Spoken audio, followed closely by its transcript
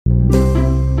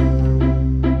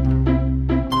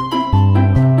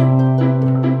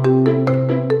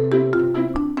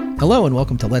Hello and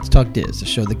welcome to Let's Talk Diz, a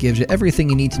show that gives you everything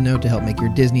you need to know to help make your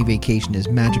Disney vacation as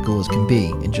magical as can be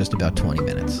in just about 20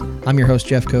 minutes. I'm your host,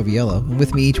 Jeff Coviello, and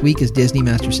with me each week is Disney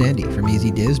Master Sandy from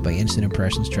Easy Diz by Instant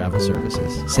Impressions Travel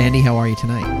Services. Sandy, how are you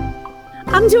tonight?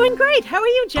 I'm doing great. How are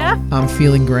you, Jeff? I'm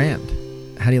feeling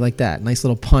grand. How do you like that? Nice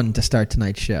little pun to start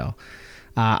tonight's show.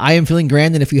 I am feeling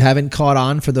grand, and if you haven't caught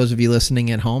on, for those of you listening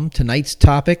at home, tonight's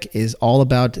topic is all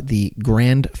about the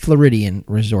Grand Floridian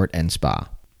Resort and Spa.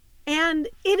 And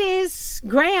it is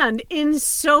grand in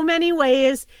so many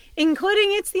ways,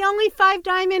 including it's the only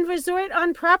 5-diamond resort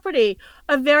on property,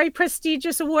 a very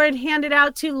prestigious award handed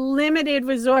out to limited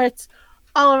resorts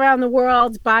all around the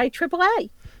world by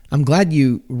AAA. I'm glad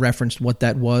you referenced what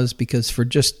that was, because for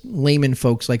just layman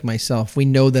folks like myself, we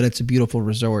know that it's a beautiful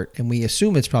resort and we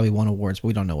assume it's probably won awards, but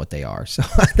we don't know what they are. So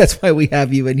that's why we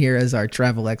have you in here as our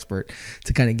travel expert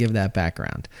to kind of give that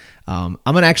background. I'm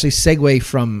going to actually segue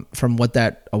from what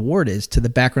that award is to the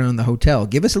background on the hotel.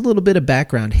 Give us a little bit of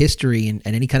background, history, and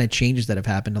any kind of changes that have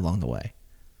happened along the way.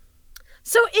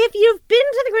 So if you've been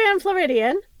to the Grand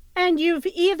Floridian and you've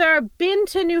either been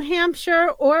to New Hampshire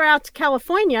or out to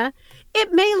California,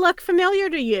 it may look familiar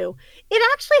to you. It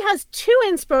actually has two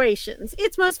inspirations.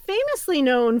 It's most famously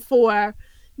known for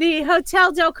the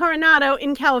Hotel del Coronado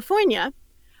in California,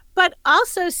 but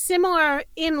also similar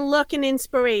in look and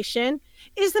inspiration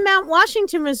is the Mount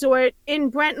Washington Resort in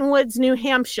Bretton Woods, New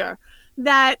Hampshire.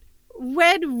 That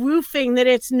red roofing that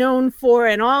it's known for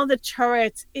and all the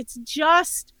turrets, it's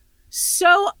just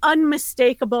so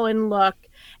unmistakable in look.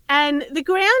 And the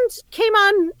Grand came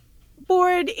on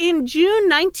board in June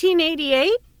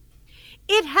 1988.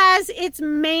 It has its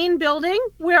main building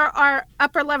where our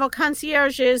upper level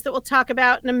concierge is that we'll talk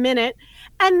about in a minute,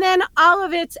 and then all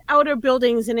of its outer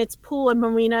buildings and its pool and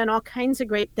marina and all kinds of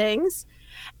great things.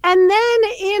 And then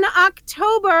in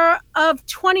October of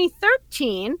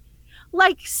 2013,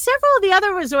 like several of the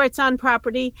other resorts on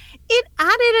property, it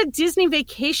added a Disney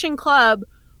Vacation Club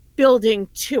building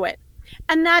to it.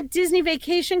 And that Disney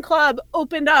Vacation Club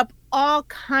opened up all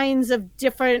kinds of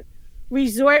different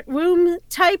resort room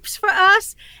types for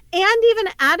us and even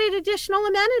added additional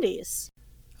amenities.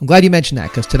 I'm glad you mentioned that,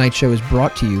 because tonight's show is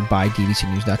brought to you by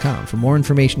DVCnews.com. For more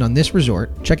information on this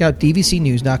resort, check out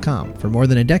DVCnews.com. For more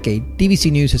than a decade,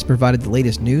 DVC News has provided the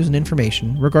latest news and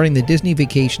information regarding the Disney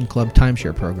Vacation Club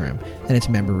timeshare program and its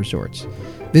member resorts.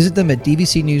 Visit them at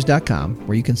DVCnews.com,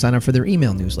 where you can sign up for their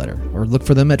email newsletter, or look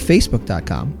for them at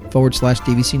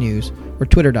Facebook.com/DVC News or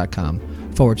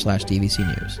Twitter.com/DVC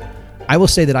News. I will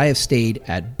say that I have stayed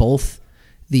at both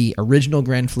the original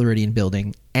Grand Floridian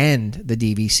building and the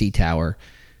DVC Tower.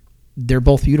 They're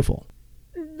both beautiful.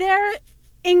 They're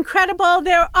incredible.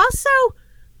 They're also,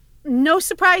 no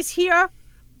surprise here,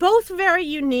 both very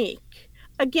unique.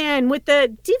 Again, with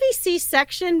the DVC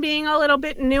section being a little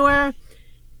bit newer,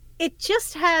 it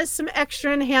just has some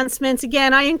extra enhancements.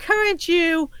 Again, I encourage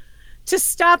you to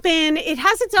stop in. It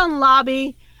has its own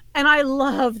lobby, and I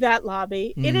love that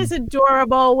lobby. It is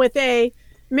adorable with a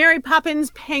Mary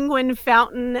Poppins penguin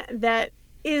fountain that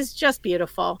is just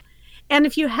beautiful. And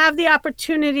if you have the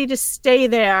opportunity to stay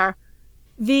there,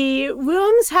 the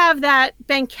rooms have that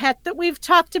banquette that we've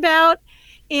talked about,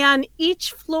 and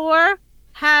each floor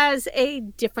has a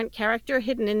different character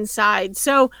hidden inside.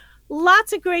 So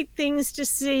lots of great things to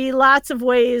see, lots of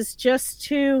ways just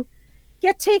to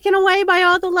get taken away by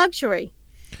all the luxury.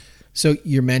 So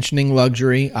you're mentioning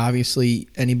luxury. Obviously,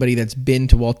 anybody that's been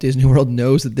to Walt Disney World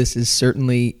knows that this is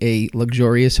certainly a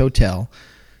luxurious hotel.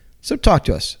 So talk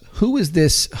to us. Who is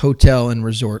this hotel and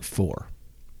resort for?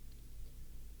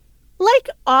 Like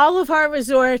all of our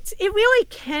resorts, it really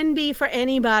can be for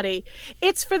anybody.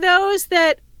 It's for those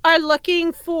that are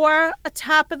looking for a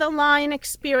top-of-the-line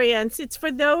experience. It's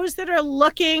for those that are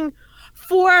looking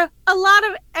for a lot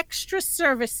of extra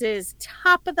services,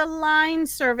 top-of-the-line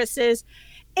services.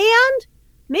 And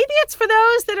maybe it's for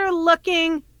those that are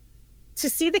looking to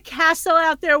see the castle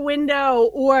out their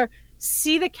window, or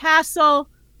see the castle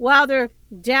while they're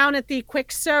down at the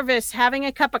quick service having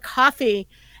a cup of coffee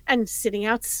and sitting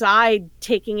outside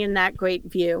taking in that great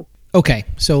view. Okay,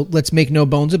 so let's make no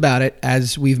bones about it.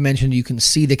 As we've mentioned, you can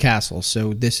see the castle. So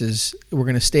we're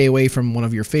going to stay away from one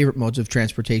of your favorite modes of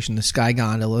transportation, the Sky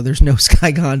Gondola. There's no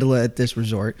Sky Gondola at this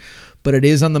resort, but it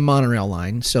is on the monorail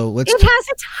line. So it has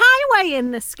its highway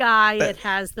in the sky. It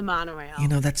has the monorail. You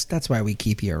know, that's why we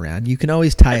keep you around. You can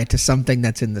always tie it to something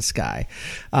that's in the sky.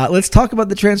 Let's talk about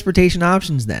the transportation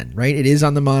options then, right? It is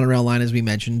on the monorail line, as we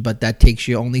mentioned, but that takes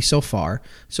you only so far.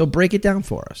 So break it down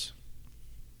for us.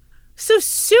 So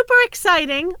super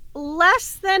exciting.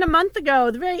 Less than a month ago,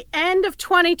 the very end of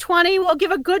 2020, we'll give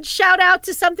a good shout out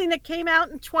to something that came out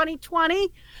in 2020.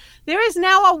 There is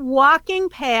now a walking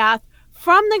path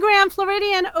from the Grand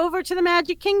Floridian over to the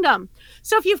Magic Kingdom.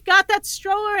 So if you've got that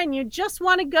stroller and you just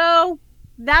want to go,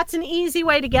 that's an easy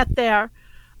way to get there.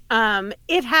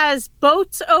 It has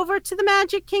boats over to the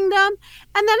Magic Kingdom,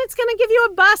 and then it's going to give you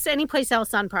a bus anyplace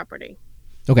else on property.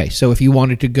 Okay, so if you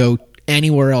wanted to go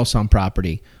anywhere else on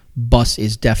property, bus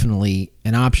is definitely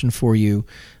an option for you.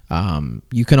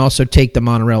 You can also take the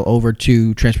monorail over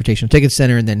to Transportation Ticket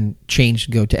Center and then change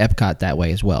and go to Epcot that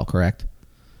way as well, correct?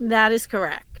 That is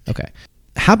correct. Okay.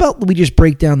 How about we just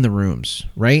break down the rooms,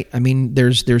 right? I mean,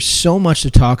 there's so much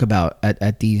to talk about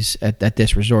at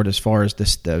this resort as far as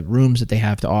the rooms that they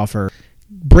have to offer.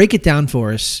 Break it down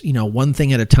for us, one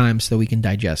thing at a time so we can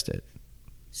digest it.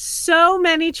 So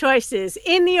many choices.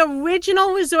 In the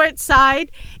original resort side,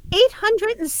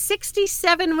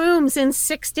 867 rooms in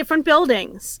 6 different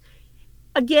buildings.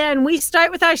 Again, we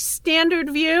start with our standard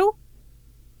view.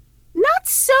 Not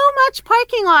so much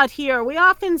parking lot here. We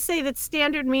often say that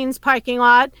standard means parking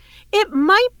lot. It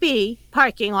might be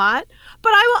parking lot,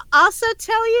 but I will also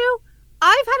tell you,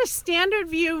 I've had a standard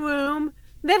view room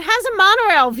that has a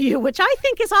monorail view, which I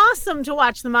think is awesome to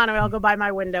watch the monorail go by my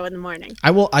window in the morning.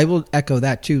 I will echo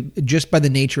that too. Just by the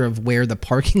nature of where the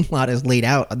parking lot is laid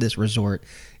out at this resort,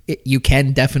 you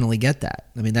can definitely get that.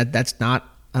 I mean, that's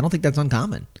not, I don't think that's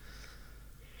uncommon.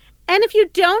 And if you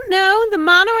don't know, the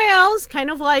monorails, kind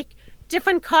of like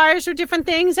different cars or different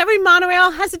things, every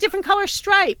monorail has a different color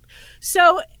stripe.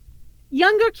 So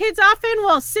younger kids often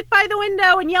will sit by the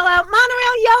window and yell out,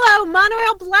 monorail yellow,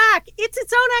 monorail black. It's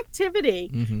its own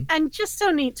activity, and just so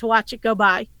neat to watch it go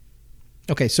by.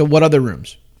 Okay, so what other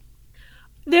rooms?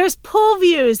 There's pool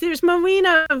views, there's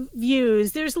marina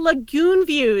views, there's lagoon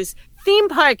views, theme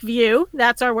park view,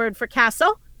 that's our word for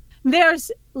castle. There's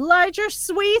larger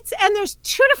suites, and there's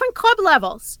 2 different club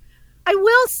levels. I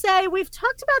will say we've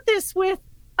talked about this with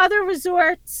other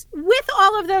resorts. With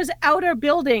all of those outer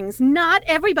buildings, not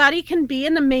everybody can be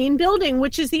in the main building,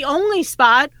 which is the only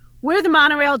spot where the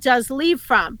monorail does leave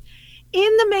from.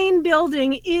 In the main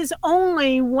building is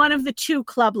only one of the 2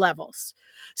 club levels.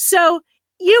 So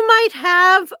you might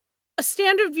have a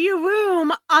standard view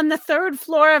room on the 3rd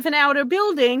floor of an outer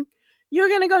building. You're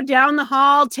going to go down the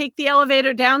hall, take the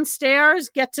elevator downstairs,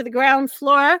 get to the ground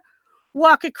floor,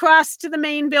 walk across to the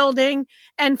main building,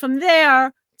 and from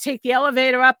there, take the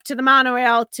elevator up to the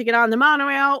monorail to get on the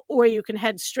monorail, or you can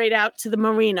head straight out to the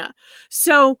marina.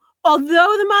 So although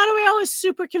the monorail is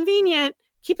super convenient,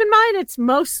 keep in mind it's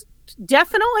most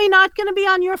definitely not going to be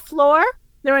on your floor.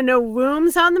 There are no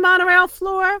rooms on the monorail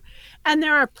floor, and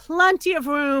there are plenty of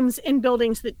rooms in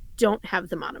buildings that don't have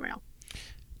the monorail.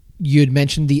 You had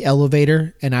mentioned the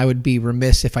elevator, and I would be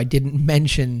remiss if I didn't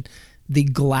mention the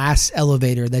glass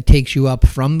elevator that takes you up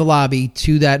from the lobby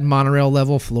to that monorail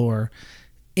level floor.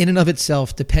 In and of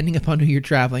itself, depending upon who you're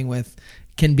traveling with,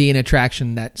 can be an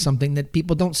attraction, that's something that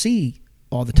people don't see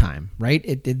all the time,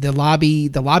 right? The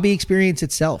lobby experience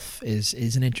itself is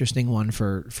an interesting one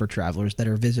for travelers that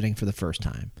are visiting for the first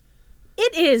time.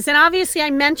 It is, and obviously I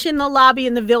mentioned the lobby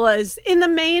and the villas. In the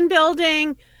main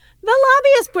building, the lobby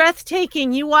is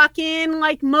breathtaking. You walk in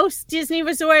like most Disney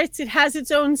resorts, it has its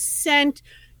own scent.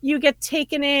 You get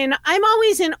taken in. I'm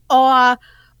always in awe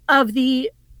of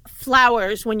the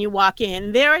flowers when you walk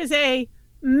in. There is a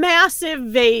massive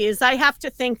vase. I have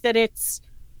to think that it's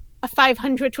a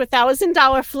 $500 to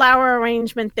 $1,000 flower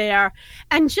arrangement there.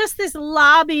 And just this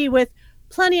lobby with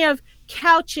plenty of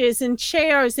couches and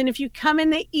chairs. And if you come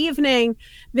in the evening,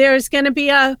 there's going to be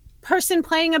a person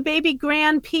playing a baby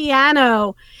grand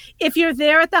piano. If you're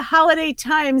there at the holiday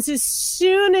times, as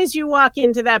soon as you walk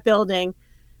into that building,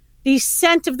 the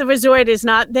scent of the resort is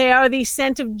not there. The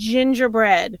scent of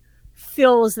gingerbread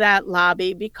fills that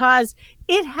lobby because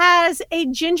it has a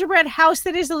gingerbread house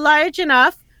that is large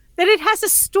enough that it has a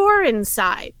store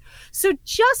inside. So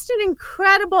just an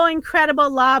incredible, incredible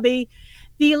lobby.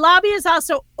 The lobby is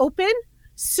also open.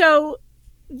 So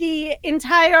the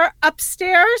entire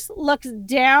upstairs looks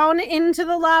down into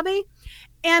the lobby.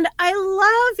 And I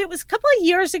love, it was a couple of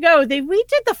years ago, they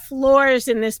redid the floors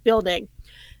in this building.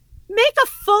 Make a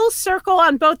full circle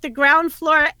on both the ground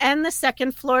floor and the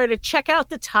second floor to check out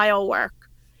the tile work.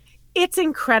 It's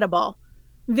incredible.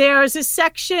 There's a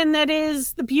section that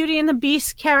is the Beauty and the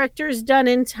Beast characters done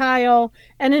in tile,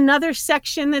 and another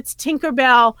section that's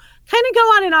Tinkerbell. Kind of go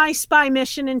on an I Spy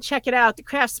mission and check it out. The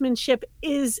craftsmanship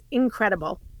is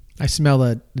incredible. I smell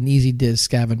an Easy Diz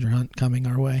scavenger hunt coming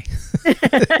our way.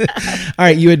 All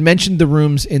right, you had mentioned the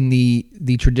rooms in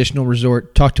the traditional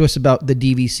resort. Talk to us about the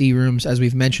DVC rooms. As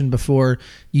we've mentioned before,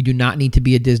 you do not need to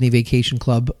be a Disney Vacation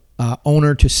Club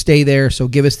owner to stay there. So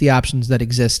give us the options that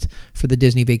exist for the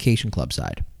Disney Vacation Club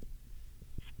side.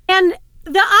 And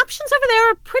The options over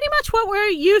there are pretty much what we're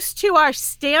used to, our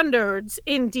standards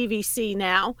in DVC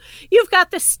now. You've got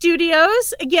the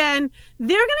studios. Again,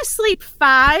 they're going to sleep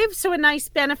 5, so a nice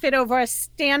benefit over a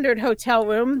standard hotel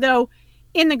room, though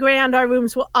in the Grand, our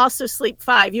rooms will also sleep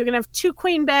 5. You're going to have 2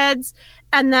 queen beds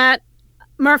and that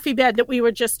Murphy bed that we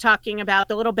were just talking about,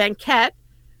 the little banquette.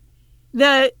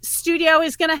 The studio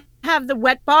is going to have the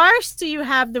wet bar, so you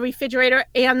have the refrigerator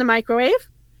and the microwave.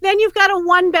 Then you've got a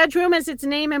 1-bedroom, as its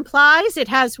name implies. It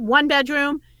has 1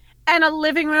 bedroom and a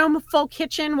living room, full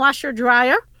kitchen, washer,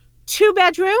 dryer.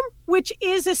 2-bedroom, which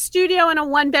is a studio and a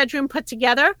 1-bedroom put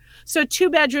together. So 2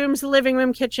 bedrooms, living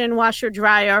room, kitchen, washer,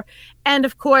 dryer. And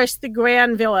of course, the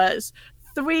Grand Villas.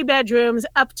 3 bedrooms,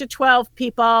 up to 12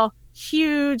 people,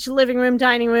 huge living room,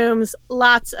 dining rooms,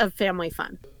 lots of family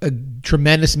fun. A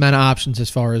tremendous amount of options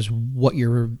as far as what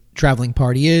your traveling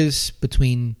party is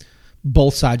between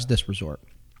both sides of this resort.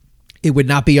 It would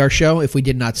not be our show if we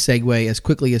did not segue as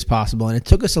quickly as possible, and it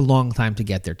took us a long time to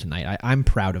get there tonight. I'm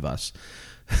proud of us.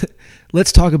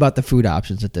 Let's talk about the food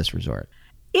options at this resort.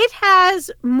 It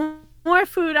has more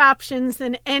food options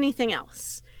than anything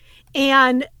else.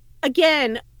 And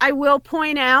again, I will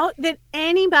point out that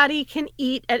anybody can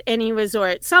eat at any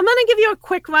resort. So I'm going to give you a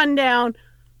quick rundown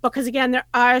because, again, there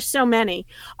are so many.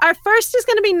 Our first is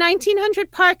going to be 1900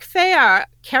 Park Fare,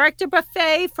 character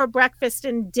buffet for breakfast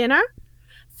and dinner.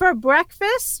 For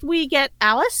breakfast, we get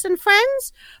Alice and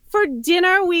Friends. For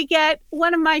dinner, we get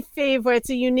one of my favorites,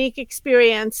 a unique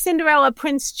experience, Cinderella,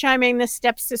 Prince Charming, the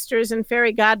Stepsisters, and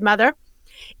Fairy Godmother.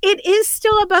 It is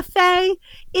still a buffet.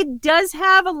 It does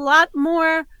have a lot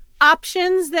more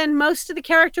options than most of the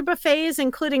character buffets,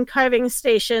 including carving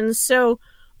stations, so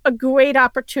a great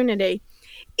opportunity.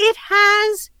 It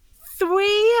has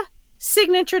 3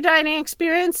 signature dining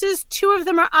experiences. 2 of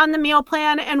them are on the meal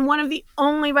plan, and one of the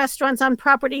only restaurants on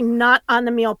property not on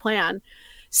the meal plan.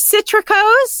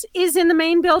 Citrico's is in the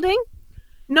main building.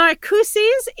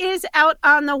 Narcoossee's is out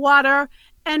on the water,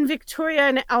 and Victoria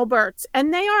and Albert's.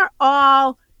 And they are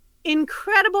all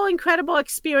incredible, incredible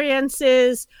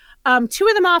experiences. 2 of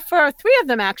them offer, 3 of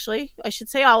them actually, I should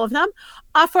say all of them,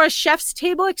 offer a chef's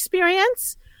table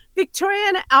experience. Victoria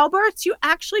and Albert's, you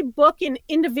actually book an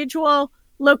individual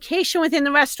location within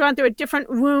the restaurant. There are different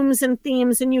rooms and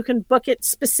themes, and you can book it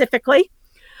specifically.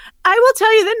 I will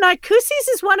tell you that Narcoossee's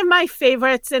is one of my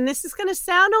favorites, and this is going to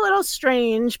sound a little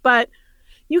strange, but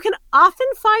you can often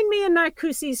find me in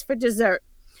Narcoossee's for dessert.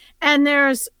 And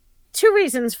there's 2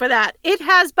 reasons for that. It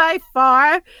has by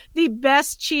far the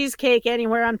best cheesecake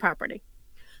anywhere on property.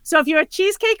 So if you're a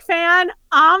cheesecake fan,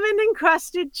 almond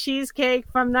encrusted cheesecake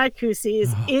from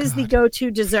Narcoossee's is the go-to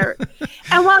dessert.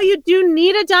 And while you do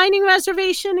need a dining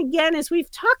reservation, again, as we've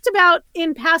talked about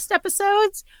in past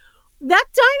episodes, that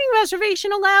dining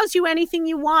reservation allows you anything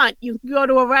you want. You can go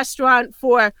to a restaurant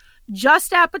for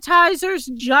just appetizers,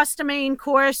 just a main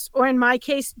course, or in my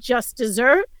case, just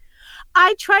dessert.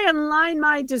 I try and line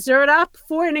my dessert up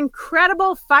for an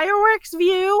incredible fireworks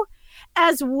view,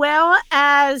 as well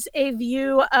as a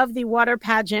view of the water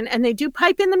pageant. And they do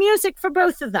pipe in the music for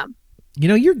both of them. You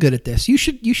know, you're good at this. You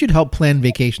should help plan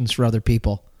vacations for other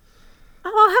people.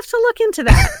 Oh, I'll have to look into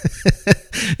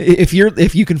that.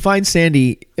 If you can find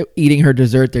Sandy eating her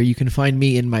dessert there, you can find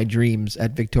me in my dreams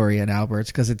at Victoria and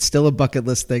Albert's, because it's still a bucket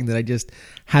list thing that I just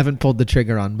haven't pulled the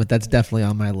trigger on, but that's definitely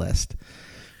on my list.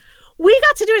 We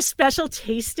got to do a special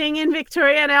tasting in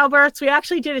Victoria and Albert's. We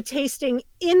actually did a tasting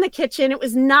in the kitchen. It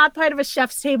was not part of a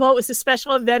chef's table. It was a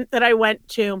special event that I went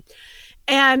to.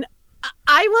 And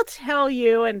I will tell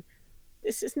you, and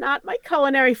this is not my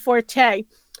culinary forte,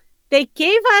 they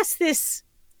gave us this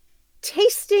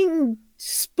tasting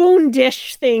spoon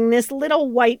dish thing, this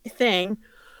little white thing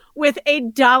with a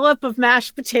dollop of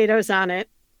mashed potatoes on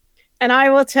it. And I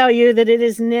will tell you that it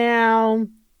is now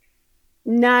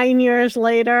 9 years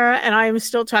later, and I am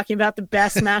still talking about the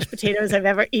best mashed potatoes I've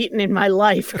ever eaten in my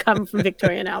life come from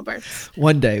Victoria and Albert's.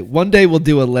 One day we'll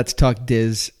do a Let's Talk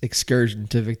Diz excursion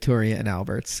to Victoria and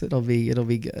Albert's. It'll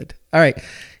be good. All right.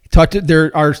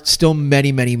 There are still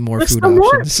many, many more food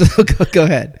options. So go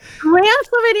ahead. Grand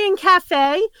Floridian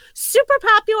Cafe, super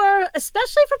popular,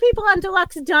 especially for people on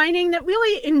deluxe dining that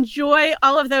really enjoy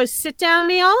all of those sit-down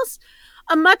meals.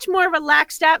 A much more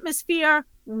relaxed atmosphere,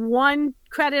 1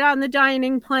 credit on the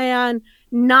dining plan,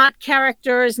 not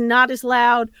characters, not as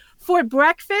loud. For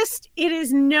breakfast, it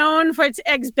is known for its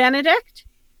Eggs Benedict.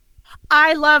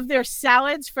 I love their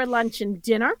salads for lunch and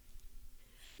dinner.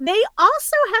 They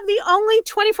also have the only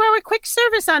 24-hour quick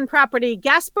service on property,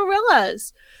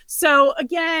 Gasparilla's. So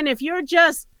again, if you're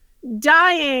just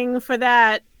dying for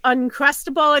that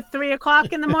Uncrustable at 3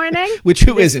 o'clock in the morning. Which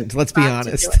who isn't, let's be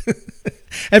honest.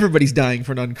 Everybody's dying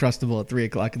for an Uncrustable at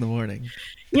 3:00 in the morning.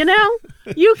 You know,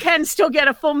 you can still get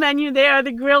a full menu there.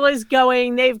 The grill is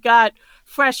going. They've got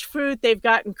fresh fruit. They've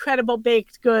got incredible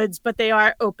baked goods, but they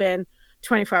are open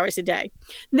 24 hours a day.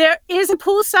 There is a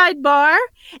poolside bar,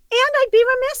 and I'd be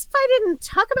remiss if I didn't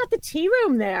talk about the tea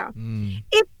room there.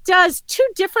 It does two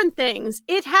different things.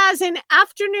 It has an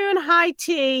afternoon high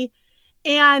tea,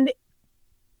 and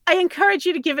I encourage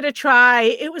you to give it a try.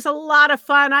 It was a lot of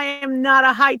fun. I am not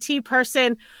a high tea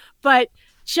person, but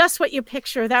just what you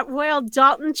picture, that Royal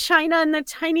Dalton china and the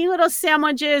tiny little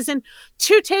sandwiches, and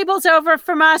 2 tables over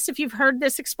from us, if you've heard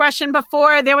this expression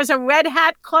before, there was a Red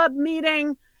Hat Club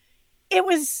meeting. It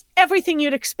was everything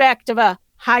you'd expect of a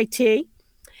high tea.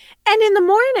 And in the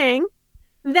morning,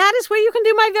 that is where you can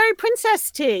do my very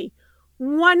princess tea.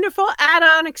 Wonderful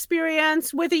add-on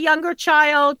experience with a younger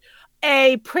child,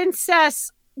 a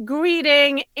princess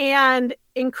greeting, and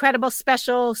incredible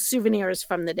special souvenirs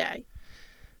from the day.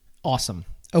 Awesome.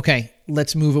 Okay,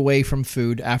 let's move away from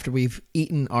food. After we've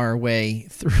eaten our way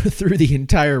through the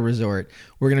entire resort,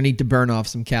 we're going to need to burn off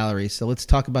some calories. So let's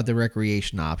talk about the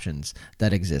recreation options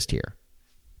that exist here.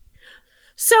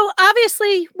 So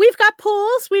obviously, we've got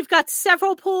pools. We've got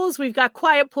several pools. We've got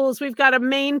quiet pools. We've got a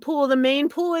main pool. The main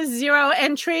pool is 0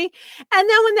 entry. And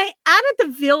then when they added the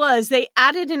villas, they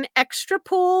added an extra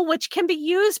pool, which can be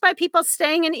used by people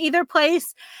staying in either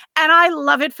place. And I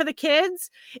love it for the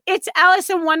kids. It's Alice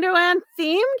in Wonderland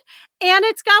themed. And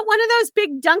it's got one of those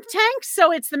big dunk tanks.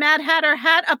 So it's the Mad Hatter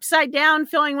hat upside down,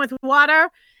 filling with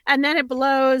water. And then it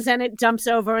blows and it dumps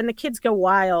over. And the kids go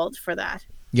wild for that.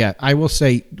 Yeah, I will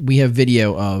say we have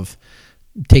video of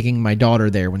taking my daughter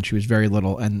there when she was very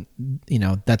little, and you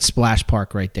know that splash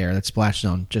park right there, that splash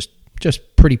zone, just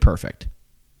pretty perfect.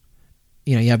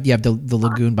 You know, you have the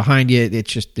lagoon behind you.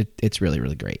 It's really,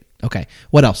 really great. Okay,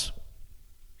 what else?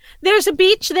 There's a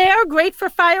beach there, great for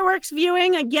fireworks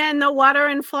viewing. Again, the water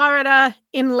in Florida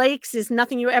in lakes is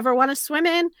nothing you ever want to swim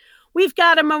in. We've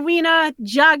got a marina,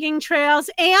 jogging trails,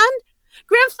 and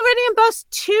Grand Floridian boasts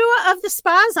 2 of the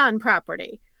spas on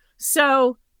property.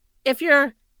 So if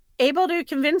you're able to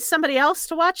convince somebody else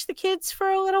to watch the kids for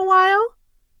a little while,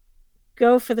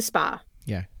 go for the spa.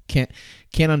 Yeah, can't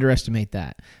underestimate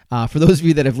that. For those of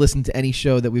you that have listened to any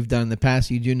show that we've done in the past,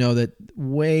 you do know that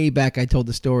way back I told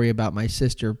the story about my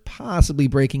sister possibly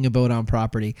breaking a boat on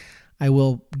property. I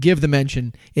will give the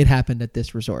mention, it happened at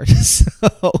this resort.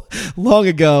 So long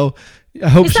ago. I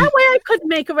hope Is that why I couldn't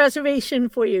make a reservation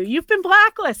for you? You've been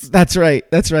blacklisted. That's right.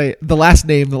 The last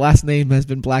name has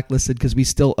been blacklisted because we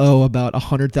still owe about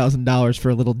 $100,000 for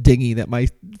a little dinghy that my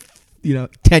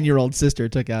 10-year-old sister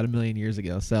took out 1,000,000 years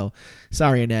ago. So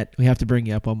sorry, Annette, we have to bring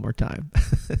you up one more time.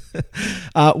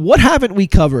 What haven't we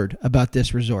covered about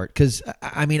this resort? Because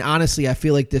I mean, honestly, I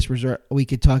feel like this resort we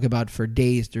could talk about for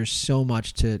days. There's so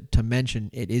much to mention.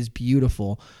 It is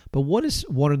beautiful, but what is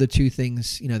one of the 2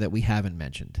 things that we haven't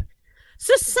mentioned?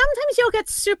 So sometimes you'll get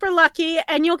super lucky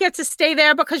and you'll get to stay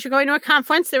there because you're going to a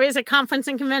conference. There is a conference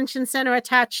and convention center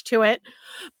attached to it.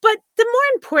 But the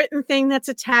more important thing that's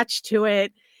attached to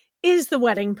it is the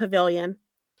wedding pavilion.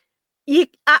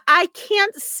 I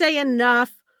can't say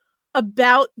enough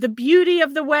about the beauty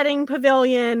of the wedding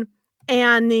pavilion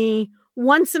and the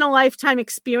once-in-a-lifetime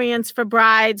experience for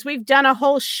brides. We've done a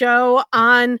whole show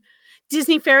on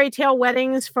Disney fairy tale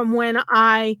weddings from when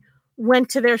I went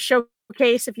to their showcase.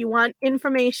 If you want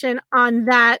information on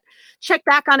that, check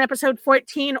back on episode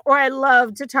 14, or I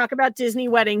love to talk about Disney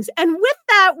weddings. And with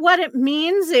that, what it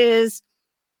means is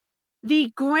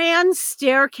the grand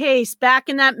staircase back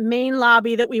in that main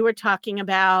lobby that we were talking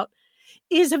about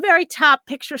is a very top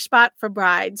picture spot for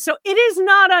brides. So it is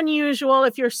not unusual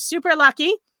if you're super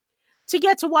lucky to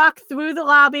get to walk through the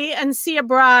lobby and see a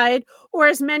bride, or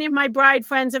as many of my bride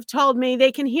friends have told me,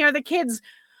 they can hear the kids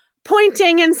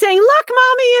pointing and saying, "Look,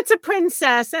 mommy, it's a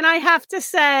princess." And I have to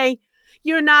say,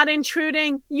 you're not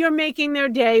intruding. You're making their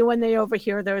day when they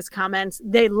overhear those comments.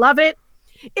 They love it.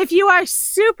 If you are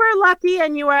super lucky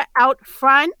and you are out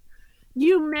front,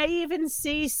 you may even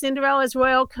see Cinderella's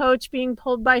royal coach being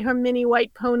pulled by her mini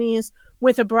white ponies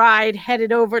with a bride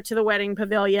headed over to the wedding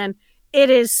pavilion.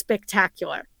 It is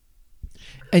spectacular.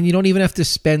 And you don't even have to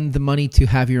spend the money to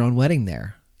have your own wedding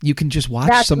there. You can just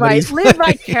watch somebody's right. Live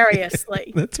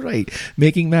vicariously. That's right.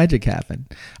 Making magic happen.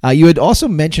 You had also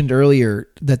mentioned earlier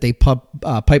that they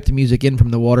piped the music in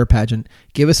from the water pageant.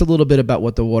 Give us a little bit about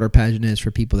what the water pageant is for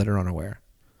people that are unaware.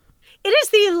 It is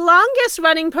the longest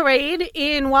running parade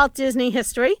in Walt Disney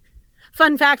history.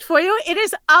 Fun fact for you, it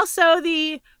is also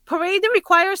the parade that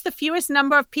requires the fewest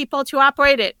number of people to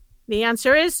operate it. The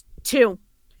answer is 2.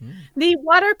 The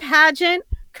water pageant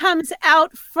comes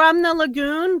out from the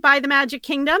lagoon by the Magic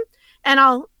Kingdom. And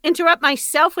I'll interrupt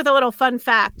myself with a little fun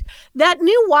fact. That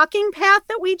new walking path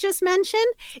that we just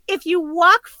mentioned, if you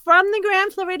walk from the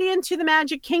Grand Floridian to the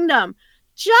Magic Kingdom,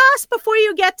 just before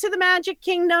you get to the Magic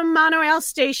Kingdom monorail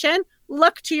station,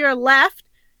 look to your left.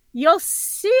 You'll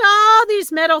see all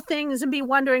these metal things and be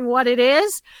wondering what it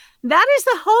is. That is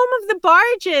the home of the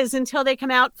barges until they come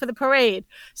out for the parade.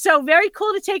 So very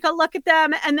cool to take a look at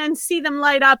them and then see them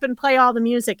light up and play all the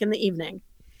music in the evening.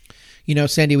 You know,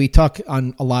 Sandy, we talk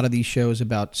on a lot of these shows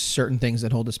about certain things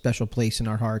that hold a special place in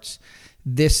our hearts.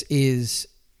 This is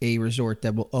a resort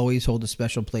that will always hold a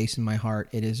special place in my heart.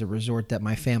 It is a resort that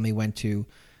my family went to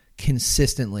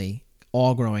consistently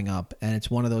all growing up. And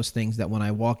it's one of those things that when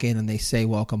I walk in and they say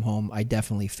welcome home, I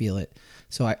definitely feel it.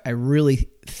 So I really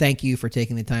thank you for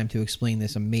taking the time to explain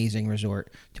this amazing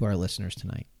resort to our listeners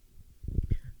tonight.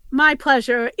 My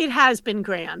pleasure. It has been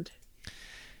grand.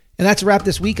 And that's a wrap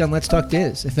this week on Let's Talk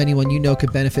Diz. If anyone you know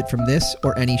could benefit from this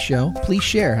or any show, please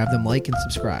share, have them like and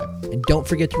subscribe. And don't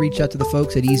forget to reach out to the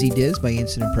folks at Easy Diz by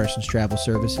Instant Impressions Travel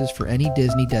Services for any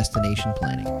Disney destination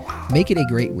planning. Make it a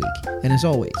great week. And as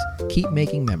always, keep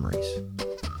making memories.